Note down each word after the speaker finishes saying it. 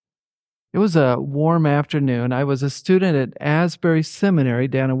It was a warm afternoon. I was a student at Asbury Seminary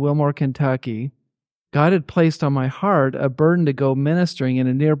down in Wilmore, Kentucky. God had placed on my heart a burden to go ministering in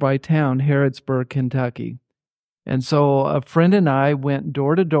a nearby town, Harrodsburg, Kentucky. And so a friend and I went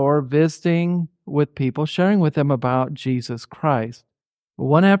door to door visiting with people, sharing with them about Jesus Christ.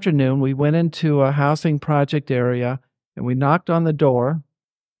 One afternoon, we went into a housing project area and we knocked on the door,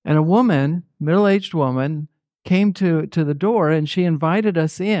 and a woman, middle-aged woman, came to the door and she invited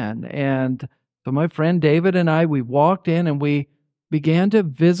us in. And so my friend David and I, we walked in and we began to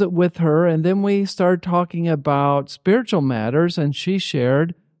visit with her, and then we started talking about spiritual matters, and she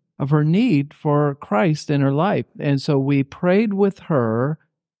shared of her need for Christ in her life. And so we prayed with her,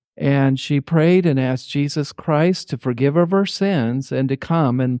 and she prayed and asked Jesus Christ to forgive of her sins and to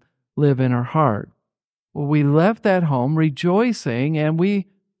come and live in her heart. Well, we left that home rejoicing, and we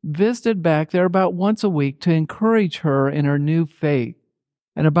visited back there about once a week to encourage her in her new faith.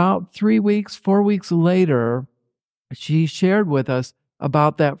 And about 3 weeks, 4 weeks later, she shared with us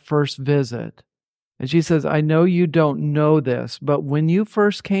about that first visit. And she says, I know you don't know this, but when you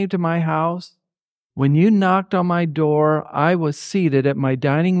first came to my house, when you knocked on my door, I was seated at my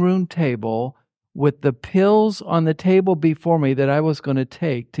dining room table with the pills on the table before me that I was going to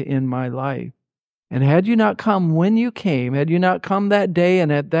take to end my life. And had you not come when you came, had you not come that day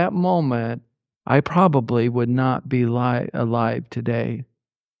and at that moment, I probably would not be alive today.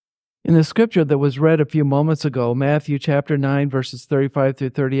 In the scripture that was read a few moments ago, Matthew chapter 9, verses 35 through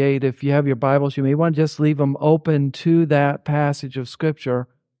 38, if you have your Bibles, you may want to just leave them open to that passage of scripture.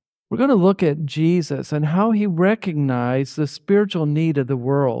 We're going to look at Jesus and how he recognized the spiritual need of the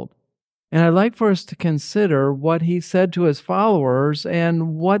world. And I'd like for us to consider what he said to his followers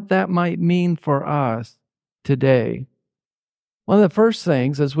and what that might mean for us today. One of the first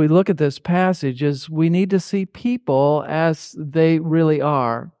things as we look at this passage is we need to see people as they really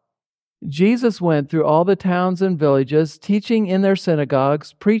are. Jesus went through all the towns and villages, teaching in their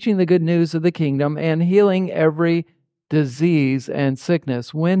synagogues, preaching the good news of the kingdom, and healing every disease and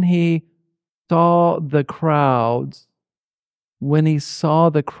sickness. When he saw the crowds,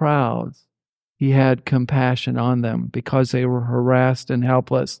 he had compassion on them because they were harassed and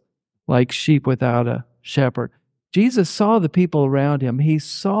helpless, like sheep without a shepherd. Jesus saw the people around him. He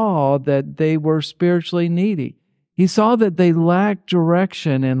saw that they were spiritually needy. He saw that they lacked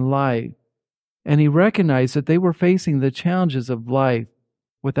direction in life, and he recognized that they were facing the challenges of life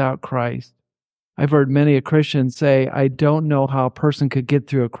without Christ. I've heard many Christians say, I don't know how a person could get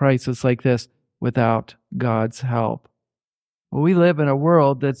through a crisis like this without God's help. Well, we live in a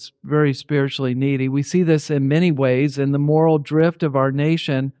world that's very spiritually needy. We see this in many ways in the moral drift of our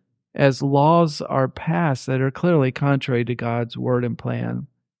nation as laws are passed that are clearly contrary to God's word and plan.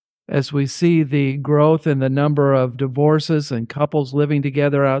 As we see the growth in the number of divorces and couples living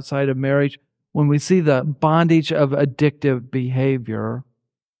together outside of marriage, when we see the bondage of addictive behavior,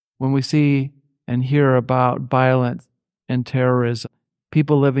 when we see and hear about violence and terrorism,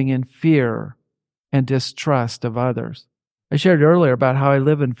 people living in fear and distrust of others. I shared earlier about how I've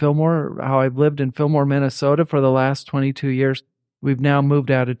lived in Fillmore, Minnesota for the last 22 years. We've now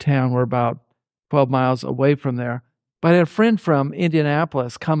moved out of town. We're about 12 miles away from there. But I had a friend from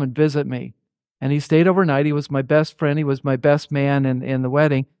Indianapolis come and visit me, and he stayed overnight. He was my best friend. He was my best man in the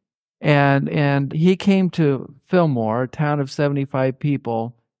wedding. And he came to Fillmore, a town of 75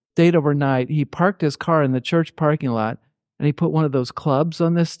 people, stayed overnight. He parked his car in the church parking lot, and he put one of those clubs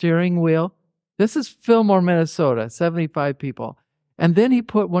on the steering wheel. This is Fillmore, Minnesota, 75 people. And then he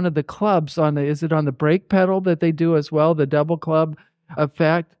put one of the clubs on the brake pedal that they do as well, the double club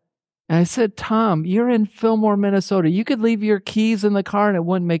effect? And I said, Tom, you're in Fillmore, Minnesota. You could leave your keys in the car and it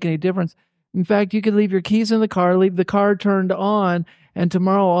wouldn't make any difference. In fact, you could leave your keys in the car, leave the car turned on, and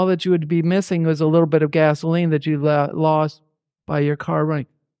tomorrow all that you would be missing was a little bit of gasoline that you lost by your car running.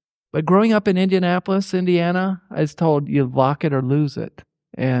 But growing up in Indianapolis, Indiana, I was told you lock it or lose it.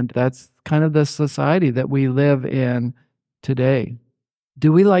 And that's kind of the society that we live in today.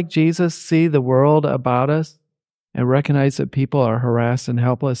 Do we, like Jesus, see the world about us and recognize that people are harassed and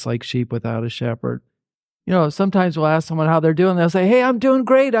helpless like sheep without a shepherd? You know, sometimes we'll ask someone how they're doing. They'll say, hey, I'm doing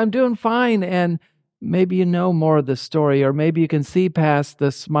great. I'm doing fine. And maybe you know more of the story, or maybe you can see past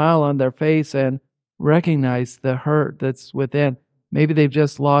the smile on their face and recognize the hurt that's within. Maybe they've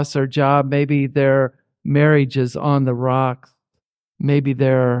just lost their job. Maybe their marriage is on the rocks. Maybe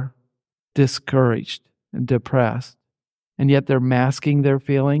they're discouraged and depressed, and yet they're masking their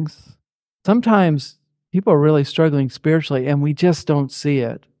feelings. Sometimes people are really struggling spiritually, and we just don't see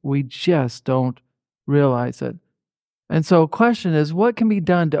it. We just don't realize it. And so the question is, what can be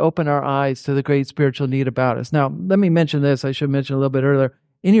done to open our eyes to the great spiritual need about us? Now, let me mention this. I should mention a little bit earlier.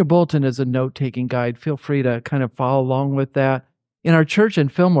 In your bulletin is a note-taking guide. Feel free to kind of follow along with that. In our church in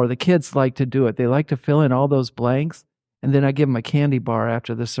Fillmore, the kids like to do it. They like to fill in all those blanks, and then I give them a candy bar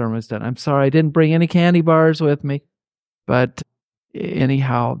after the sermon's done. I'm sorry I didn't bring any candy bars with me, but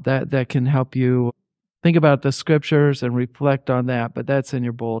anyhow, that can help you think about the scriptures and reflect on that, but that's in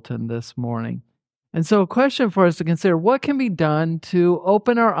your bulletin this morning. And so a question for us to consider, what can be done to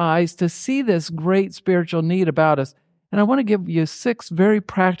open our eyes to see this great spiritual need about us? And I want to give you 6 very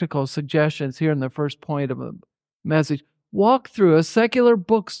practical suggestions here in the first point of a message. Walk through a secular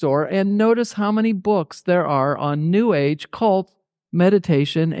bookstore and notice how many books there are on New Age, cult,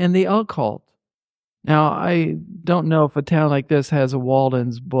 meditation, and the occult. Now, I don't know if a town like this has a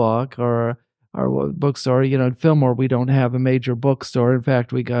Walden's book or a bookstore. In Fillmore, we don't have a major bookstore. In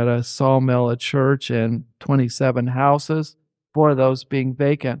fact, we got a sawmill, a church, and 27 houses, 4 of those being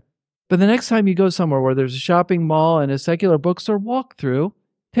vacant. But the next time you go somewhere where there's a shopping mall and a secular bookstore, walk through,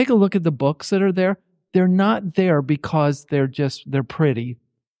 take a look at the books that are there. They're not there because they're pretty.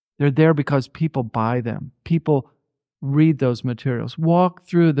 They're there because people buy them. People read those materials. Walk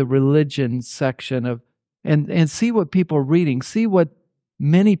through the religion section and see what people are reading. See what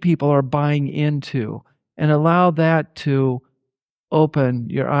many people are buying into, and allow that to open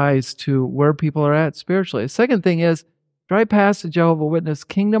your eyes to where people are at spiritually. The second thing is, drive past the Jehovah's Witness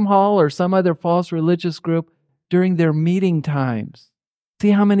Kingdom Hall or some other false religious group during their meeting times.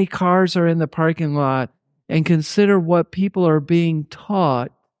 See how many cars are in the parking lot, and consider what people are being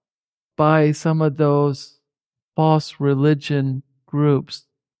taught by some of those false religion groups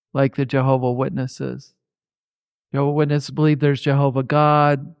like the Jehovah's Witnesses. Jehovah's Witnesses believe there's Jehovah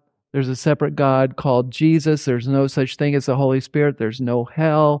God. There's a separate God called Jesus. There's no such thing as the Holy Spirit. There's no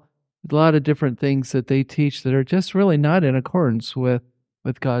hell. A lot of different things that they teach that are just really not in accordance with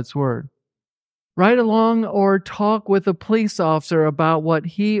God's Word. Ride along or talk with a police officer about what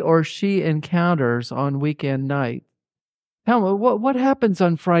he or she encounters on weekend night. Tell me, what happens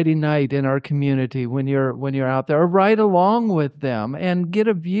on Friday night in our community when you're out there? Or ride along with them and get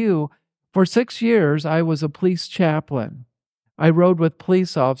a view. For 6 years, I was a police chaplain. I rode with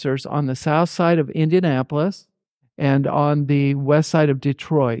police officers on the south side of Indianapolis and on the west side of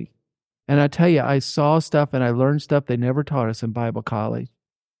Detroit. And I tell you, I saw stuff and I learned stuff they never taught us in Bible college.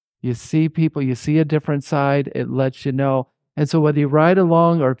 You see people, you see a different side, it lets you know. And so whether you ride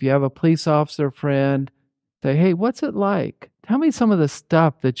along or if you have a police officer friend, say, hey, what's it like? Tell me some of the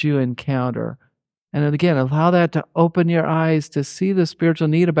stuff that you encounter. And again, allow that to open your eyes to see the spiritual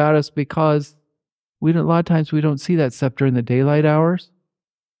need about us, because a lot of times we don't see that stuff during the daylight hours.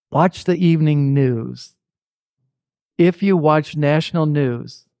 Watch the evening news. If you watch national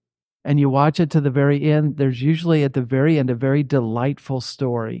news and you watch it to the very end, there's usually at the very end a very delightful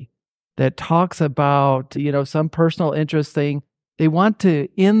story that talks about, some personal interest thing. They want to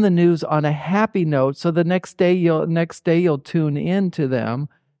end the news on a happy note, so the next day you'll tune in to them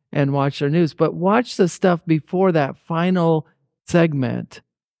and watch their news. But watch the stuff before that final segment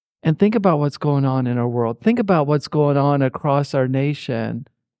and think about what's going on in our world. Think about what's going on across our nation,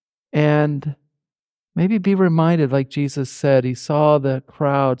 and maybe be reminded, like Jesus said, he saw the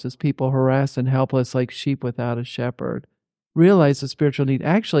crowds as people harassed and helpless like sheep without a shepherd. Realize the spiritual need.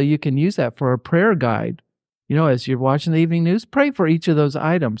 Actually, you can use that for a prayer guide. As you're watching the evening news, pray for each of those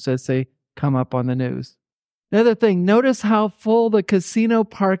items as they come up on the news. Another thing, notice how full the casino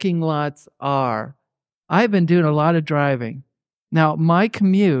parking lots are. I've been doing a lot of driving. Now, my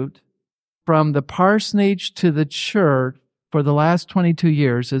commute from the parsonage to the church for the last 22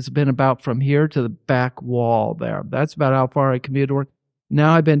 years has been about from here to the back wall there. That's about how far I commute to work.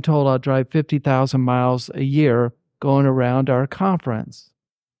 Now I've been told I'll drive 50,000 miles a year going around our conference.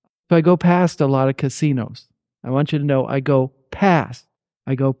 So I go past a lot of casinos. I want you to know I go past.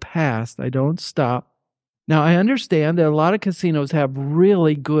 I don't stop. Now, I understand that a lot of casinos have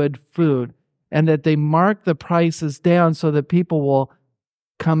really good food and that they mark the prices down so that people will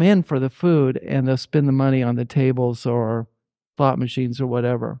come in for the food and they'll spend the money on the tables or slot machines or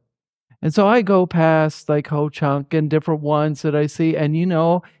whatever. And so I go past like Ho Chunk and different ones that I see. And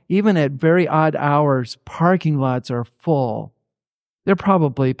even at very odd hours, parking lots are full. They're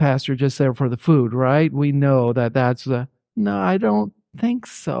probably, Pastor, just there for the food, right? We know that's no, I don't think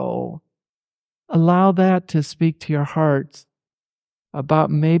so. Allow that to speak to your hearts about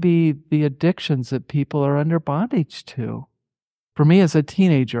maybe the addictions that people are under bondage to. For me as a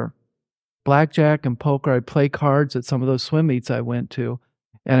teenager, blackjack and poker, I'd play cards at some of those swim meets I went to.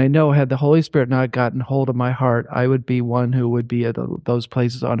 And I know had the Holy Spirit not gotten hold of my heart, I would be one who would be at those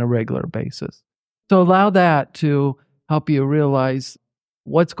places on a regular basis. So allow that to help you realize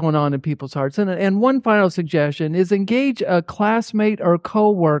what's going on in people's hearts. And one final suggestion is engage a classmate or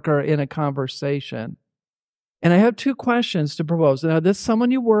coworker in a conversation. And I have two questions to propose. Now, this is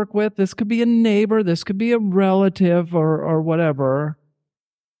someone you work with. This could be a neighbor. This could be a relative or whatever.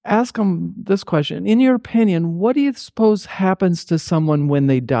 Ask them this question. In your opinion, what do you suppose happens to someone when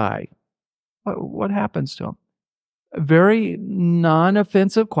they die? What happens to them? A very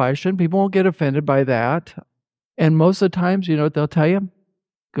non-offensive question. People won't get offended by that. And most of the times, you know what they'll tell you?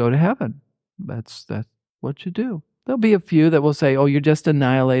 Go to heaven. That's what you do. There'll be a few that will say, oh, you're just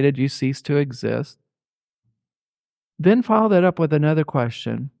annihilated. You cease to exist. Then follow that up with another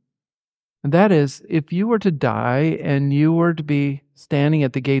question. And that is, if you were to die and you were to be standing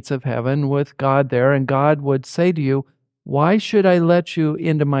at the gates of heaven with God there, and God would say to you, why should I let you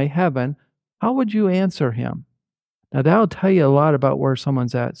into my heaven? How would you answer him? Now, that'll tell you a lot about where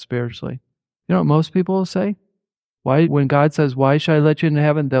someone's at spiritually. You know what most people will say? When God says, why should I let you into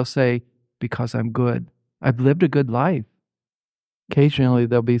heaven? They'll say, because I'm good. I've lived a good life. Occasionally,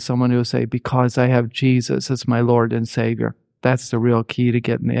 there'll be someone who will say, because I have Jesus as my Lord and Savior. That's the real key to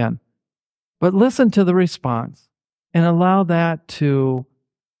getting in. But listen to the response and allow that to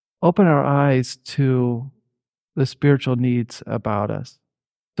open our eyes to the spiritual needs about us.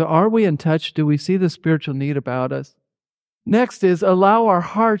 So are we in touch? Do we see the spiritual need about us? Next is allow our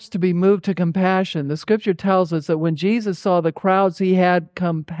hearts to be moved to compassion. The scripture tells us that when Jesus saw the crowds, he had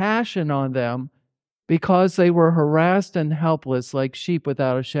compassion on them because they were harassed and helpless like sheep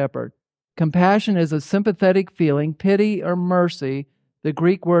without a shepherd. Compassion is a sympathetic feeling, pity or mercy. The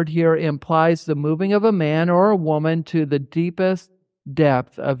Greek word here implies the moving of a man or a woman to the deepest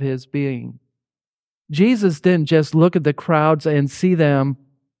depth of his being. Jesus didn't just look at the crowds and see them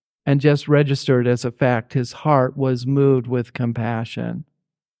and just register it as a fact. His heart was moved with compassion.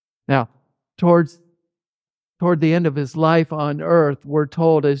 Now, toward the end of his life on earth, we're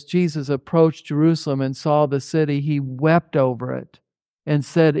told as Jesus approached Jerusalem and saw the city, he wept over it and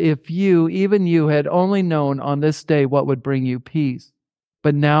said, if you, even you, had only known on this day what would bring you peace,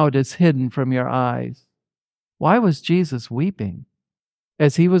 but now it is hidden from your eyes. Why was Jesus weeping?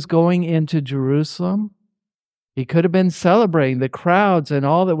 As he was going into Jerusalem, he could have been celebrating the crowds and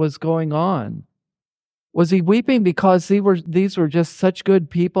all that was going on. Was he weeping because these were just such good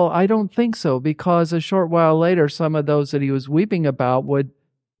people? I don't think so, because a short while later, some of those that he was weeping about would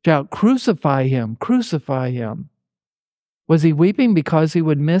shout, crucify him, crucify him. Was he weeping because he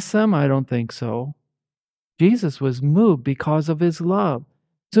would miss them? I don't think so. Jesus was moved because of his love.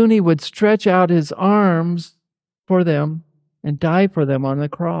 Soon he would stretch out his arms for them and die for them on the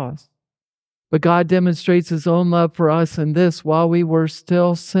cross. But God demonstrates his own love for us in this: while we were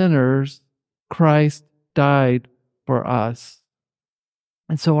still sinners, Christ died for us.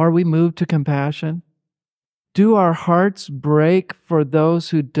 And so are we moved to compassion? Do our hearts break for those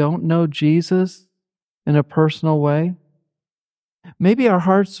who don't know Jesus in a personal way? Maybe our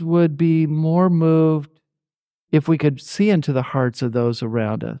hearts would be more moved if we could see into the hearts of those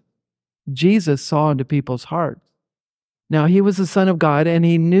around us. Jesus saw into people's hearts. Now, he was the Son of God, and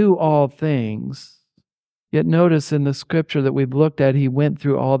he knew all things. Yet notice in the scripture that we've looked at, he went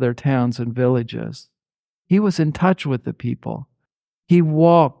through all their towns and villages. He was in touch with the people. He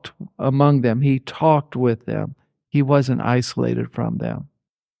walked among them. He talked with them. He wasn't isolated from them.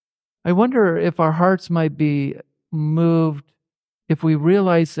 I wonder if our hearts might be moved if we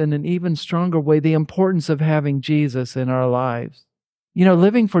realize in an even stronger way the importance of having Jesus in our lives. You know,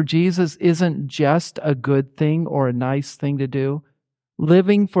 living for Jesus isn't just a good thing or a nice thing to do.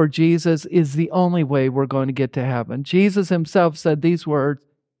 Living for Jesus is the only way we're going to get to heaven. Jesus himself said these words.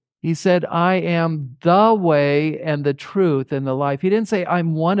 He said, I am the way and the truth and the life. He didn't say,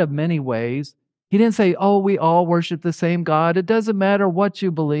 I'm one of many ways. He didn't say, oh, we all worship the same God. It doesn't matter what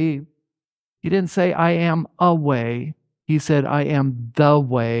you believe. He didn't say, I am a way. He said, I am the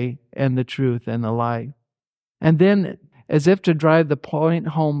way and the truth and the life. And then, as if to drive the point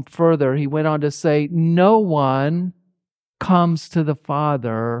home further, he went on to say, no one comes to the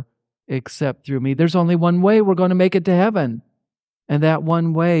Father except through me. There's only one way we're going to make it to heaven. And that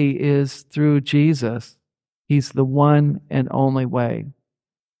one way is through Jesus. He's the one and only way.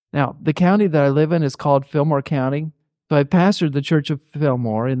 Now, the county that I live in is called Fillmore County. So I pastored the church of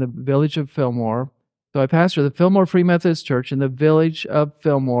Fillmore in the village of Fillmore. So I pastored the Fillmore Free Methodist Church in the village of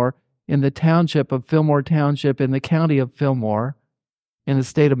Fillmore, in the township of Fillmore Township, in the county of Fillmore, in the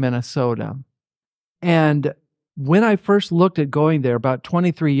state of Minnesota. And when I first looked at going there about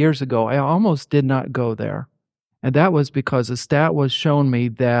 23 years ago, I almost did not go there. And that was because a stat was shown me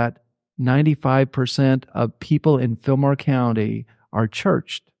that 95% of people in Fillmore County are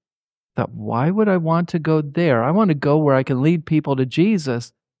churched. Thought, why would I want to go there? I want to go where I can lead people to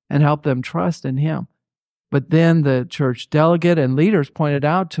Jesus and help them trust in Him. But then the church delegate and leaders pointed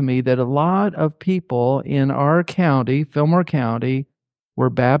out to me that a lot of people in our county, Fillmore County, were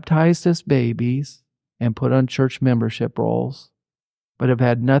baptized as babies and put on church membership rolls, but have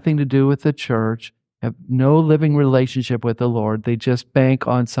had nothing to do with the church, have no living relationship with the Lord. They just bank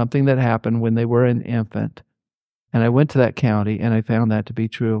on something that happened when they were an infant. And I went to that county and I found that to be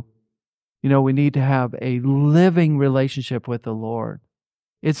true. We need to have a living relationship with the Lord.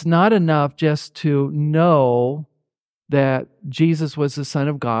 It's not enough just to know that Jesus was the Son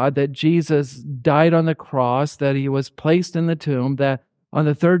of God, that Jesus died on the cross, that He was placed in the tomb, that on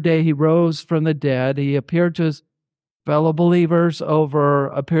the third day He rose from the dead. He appeared to His fellow believers over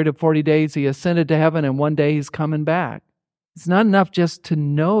a period of 40 days. He ascended to heaven, and one day He's coming back. It's not enough just to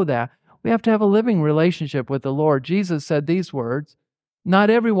know that. We have to have a living relationship with the Lord. Jesus said these words, "Not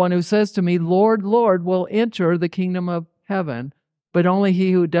everyone who says to me, 'Lord, Lord,' will enter the kingdom of heaven, but only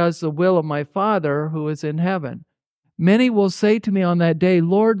he who does the will of my Father who is in heaven. Many will say to me on that day,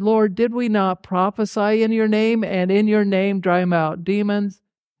 'Lord, Lord, did we not prophesy in your name, and in your name drive out demons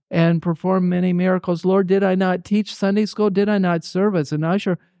and perform many miracles? Lord, did I not teach Sunday school? Did I not serve as an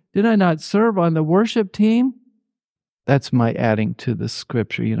usher? Did I not serve on the worship team?'" That's my adding to the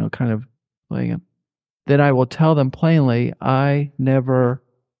scripture, kind of playing it. "Then I will tell them plainly, I never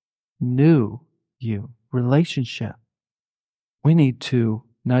knew you." Relationship. We need to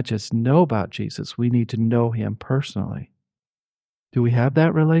not just know about Jesus, we need to know Him personally. Do we have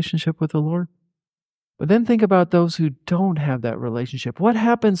that relationship with the Lord? But then think about those who don't have that relationship. What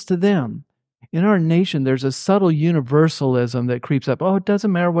happens to them? In our nation, there's a subtle universalism that creeps up. Oh, it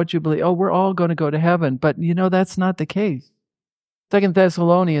doesn't matter what you believe. Oh, we're all going to go to heaven. But that's not the case. 2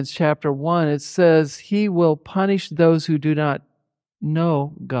 Thessalonians chapter 1, it says, "He will punish those who do not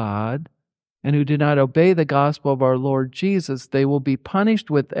know God and who do not obey the gospel of our Lord Jesus. They will be punished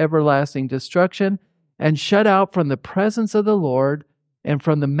with everlasting destruction and shut out from the presence of the Lord and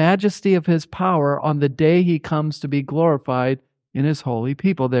from the majesty of His power on the day He comes to be glorified in His holy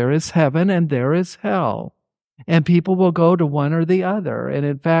people." There is heaven and there is hell. And people will go to one or the other. And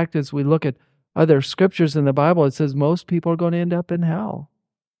in fact, as we look at other scriptures in the Bible, it says most people are going to end up in hell.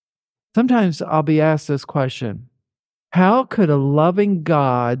 Sometimes I'll be asked this question: how could a loving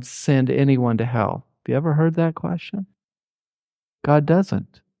God send anyone to hell? Have you ever heard that question? God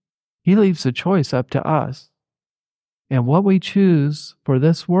doesn't. He leaves the choice up to us. And what we choose for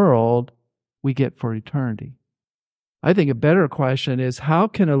this world, we get for eternity. I think a better question is, how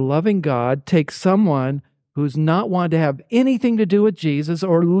can a loving God take someone who's not wanting to have anything to do with Jesus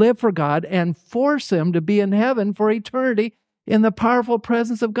or live for God and force him to be in heaven for eternity in the powerful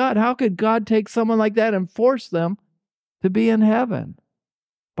presence of God? How could God take someone like that and force them to be in heaven?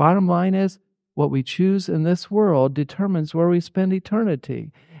 Bottom line is, what we choose in this world determines where we spend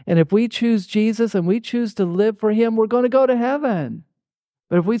eternity. And if we choose Jesus and we choose to live for Him, we're going to go to heaven.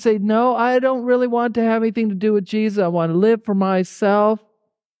 But if we say, no, I don't really want to have anything to do with Jesus, I want to live for myself,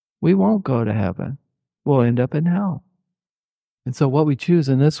 we won't go to heaven. We'll end up in hell. And so what we choose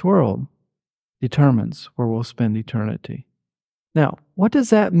in this world determines where we'll spend eternity. Now, what does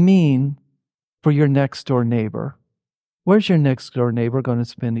that mean for your next door neighbor? Where's your next door neighbor going to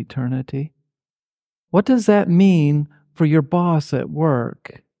spend eternity? What does that mean for your boss at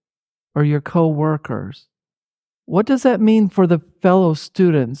work or your co-workers? What does that mean for the fellow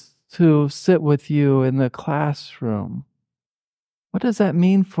students who sit with you in the classroom? What does that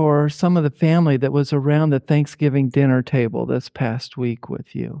mean for some of the family that was around the Thanksgiving dinner table this past week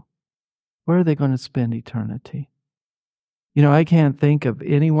with you? Where are they going to spend eternity? I can't think of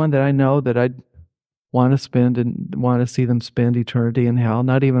anyone that I know that I'd want to see them spend eternity in hell,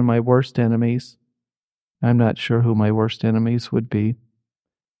 not even my worst enemies. I'm not sure who my worst enemies would be.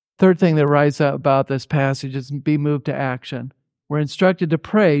 Third thing that writes out about this passage is be moved to action. We're instructed to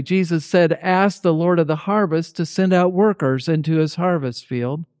pray. Jesus said, ask the Lord of the harvest to send out workers into His harvest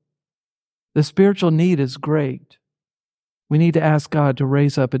field. The spiritual need is great. We need to ask God to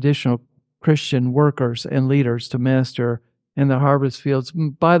raise up additional Christian workers and leaders to minister in the harvest fields.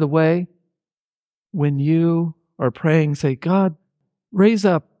 By the way, when you are praying, say, God, raise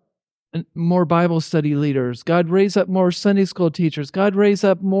up more Bible study leaders. God, raise up more Sunday school teachers. God, raise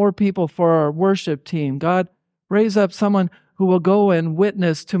up more people for our worship team. God, raise up someone who will go and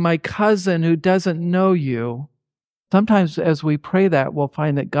witness to my cousin who doesn't know you. Sometimes as we pray that, we'll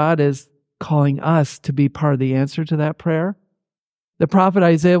find that God is calling us to be part of the answer to that prayer. The prophet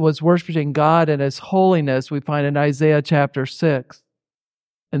Isaiah was worshiping God and His holiness, we find in Isaiah chapter 6.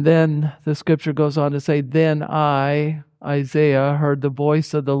 And then the scripture goes on to say, then I, Isaiah heard the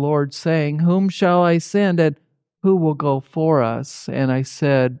voice of the Lord saying, "Whom shall I send, and who will go for us?" And I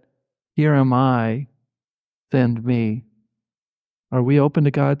said, "Here am I, send me." Are we open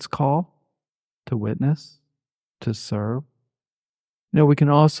to God's call to witness, to serve? We can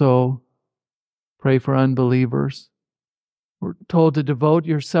also pray for unbelievers. We're told to devote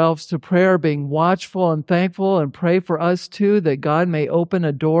yourselves to prayer, being watchful and thankful, and pray for us too, that God may open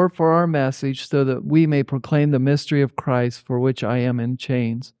a door for our message so that we may proclaim the mystery of Christ, for which I am in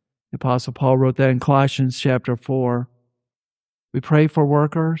chains. The Apostle Paul wrote that in Colossians chapter 4. We pray for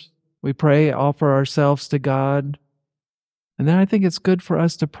workers. We pray, offer ourselves to God. And then I think it's good for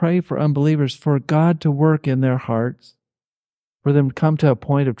us to pray for unbelievers, for God to work in their hearts, for them to come to a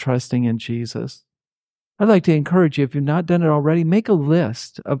point of trusting in Jesus. I'd like to encourage you, if you've not done it already, make a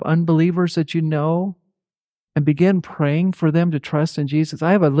list of unbelievers that you know and begin praying for them to trust in Jesus.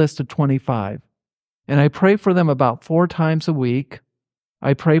 I have a list of 25, and I pray for them about 4 times a week.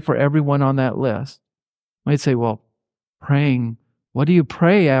 I pray for everyone on that list. You might say, well, praying, what do you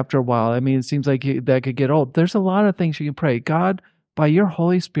pray after a while? I mean, it seems like that could get old. There's a lot of things you can pray. God, by your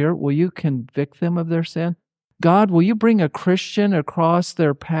Holy Spirit, will you convict them of their sin? God, will you bring a Christian across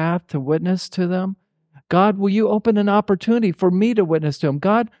their path to witness to them? God, will you open an opportunity for me to witness to them?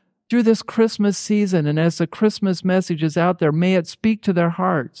 God, through this Christmas season and as the Christmas message is out there, may it speak to their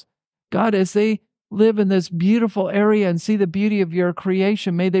hearts. God, as they live in this beautiful area and see the beauty of your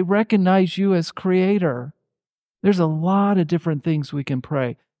creation, may they recognize you as creator. There's a lot of different things we can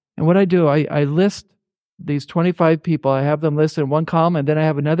pray. And what I do, I list these 25 people. I have them listed in one column, and then I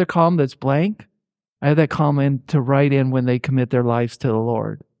have another column that's blank. I have that column to write in when they commit their lives to the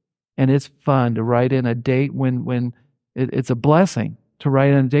Lord. And it's fun to write in a date when it's a blessing to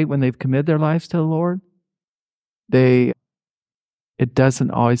write in a date when they've committed their lives to the Lord. It doesn't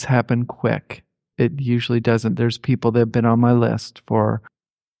always happen quick. It usually doesn't. There's people that have been on my list for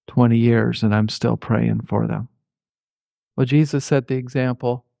 20 years, and I'm still praying for them. Well, Jesus set the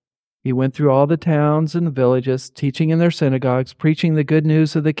example. He went through all the towns and the villages, teaching in their synagogues, preaching the good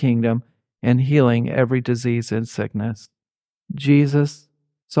news of the kingdom, and healing every disease and sickness. Jesus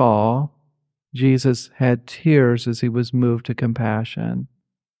had tears as he was moved to compassion.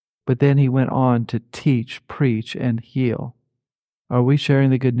 But then he went on to teach, preach, and heal. Are we sharing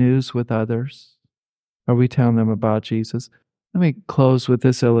the good news with others? Are we telling them about Jesus? Let me close with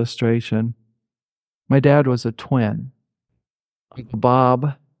this illustration. My dad was a twin. Uncle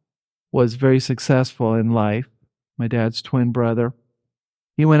Bob was very successful in life, my dad's twin brother.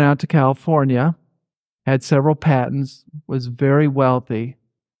 He went out to California, had several patents, was very wealthy,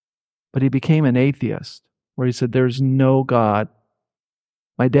 but he became an atheist, where he said there's no God.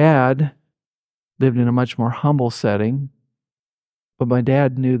 My dad lived in a much more humble setting, but my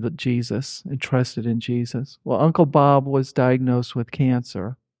dad knew that Jesus and trusted in Jesus. Well, Uncle Bob was diagnosed with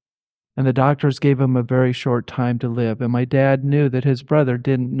cancer, and the doctors gave him a very short time to live, and my dad knew that his brother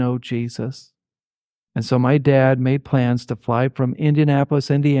didn't know Jesus. And so my dad made plans to fly from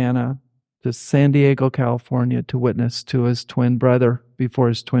Indianapolis, Indiana, to San Diego, California, to witness to his twin brother before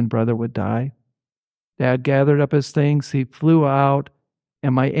his twin brother would die. Dad gathered up his things, he flew out,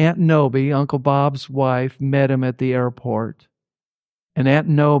 and my Aunt Noby, Uncle Bob's wife, met him at the airport. And Aunt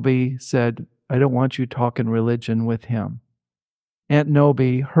Noby said, I don't want you talking religion with him. Aunt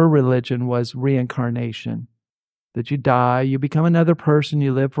Noby, her religion was reincarnation. That you die, you become another person,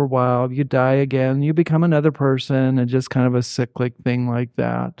 you live for a while, you die again, you become another person, and just kind of a cyclic thing like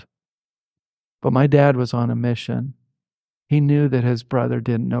that. But my dad was on a mission. He knew that his brother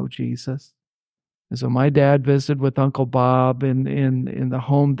didn't know Jesus. And so my dad visited with Uncle Bob in the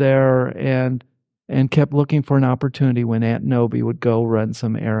home there and kept looking for an opportunity when Aunt Noby would go run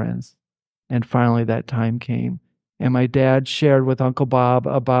some errands. And finally that time came. And my dad shared with Uncle Bob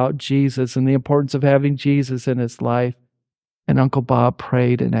about Jesus and the importance of having Jesus in his life. And Uncle Bob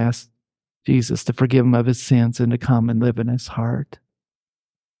prayed and asked Jesus to forgive him of his sins and to come and live in his heart.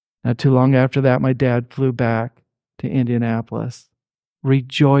 Not too long after that, my dad flew back to Indianapolis,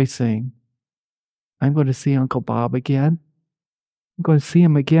 rejoicing. I'm going to see Uncle Bob again. I'm going to see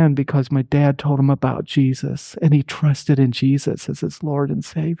him again because my dad told him about Jesus, and he trusted in Jesus as his Lord and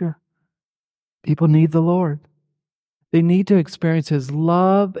Savior. People need the Lord. They need to experience his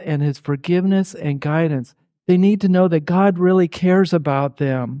love and his forgiveness and guidance. They need to know that God really cares about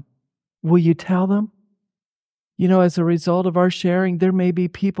them. Will you tell them? As a result of our sharing, there may be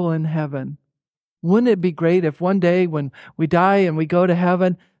people in heaven. Wouldn't it be great if one day when we die and we go to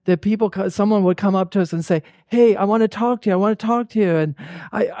heaven, that someone would come up to us and say, hey, I want to talk to you. I want to talk to you. And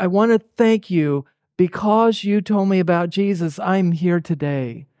I want to thank you because you told me about Jesus. I'm here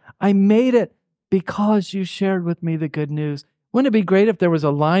today. I made it because you shared with me the good news. Wouldn't it be great if there was a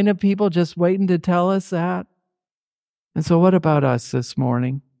line of people just waiting to tell us that? And so what about us this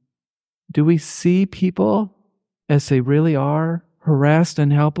morning? Do we see people as they really are, harassed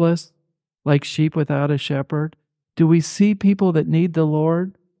and helpless, like sheep without a shepherd? Do we see people that need the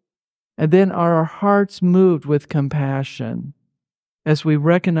Lord? And then are our hearts moved with compassion as we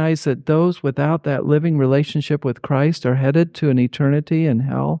recognize that those without that living relationship with Christ are headed to an eternity in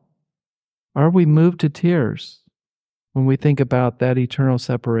hell? Are we moved to tears when we think about that eternal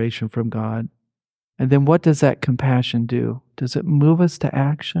separation from God? And then what does that compassion do? Does it move us to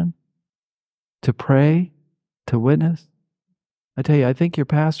action? To pray? To witness? I tell you, I think your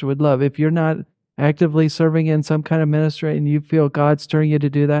pastor would love, if you're not actively serving in some kind of ministry and you feel God stirring you to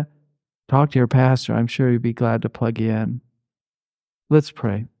do that, talk to your pastor. I'm sure he'd be glad to plug you in. Let's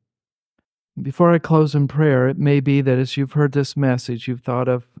pray. Before I close in prayer, it may be that as you've heard this message, you've thought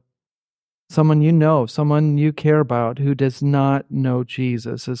of someone you know, someone you care about who does not know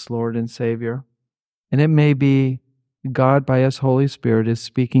Jesus as Lord and Savior. And it may be God by His Holy Spirit is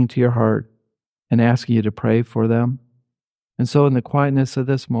speaking to your heart and asking you to pray for them. And so in the quietness of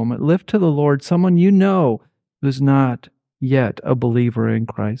this moment, lift to the Lord someone you know who's not yet a believer in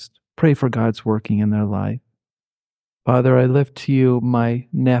Christ. Pray for God's working in their life. Father, I lift to you my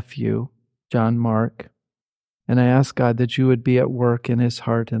nephew, John Mark, and I ask God that you would be at work in his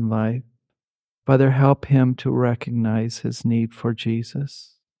heart and life. Father, help him to recognize his need for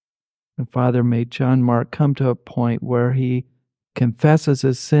Jesus. And Father, may John Mark come to a point where he confesses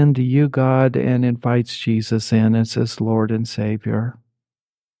his sin to you, God, and invites Jesus in as his Lord and Savior.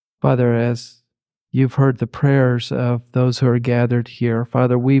 Father, as you've heard the prayers of those who are gathered here,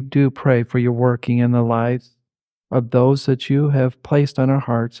 Father, we do pray for your working in the lives of those that you have placed on our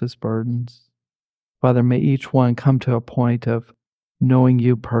hearts as burdens. Father, may each one come to a point of knowing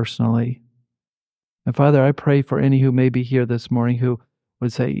you personally. And Father, I pray for any who may be here this morning who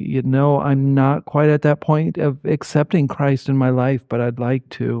would say, you know, I'm not quite at that point of accepting Christ in my life, but I'd like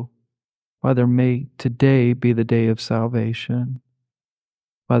to. Father, may today be the day of salvation.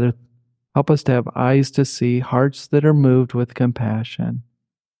 Father, help us to have eyes to see, hearts that are moved with compassion,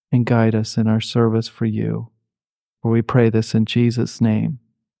 and guide us in our service for you. For we pray this in Jesus' name.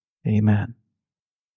 Amen.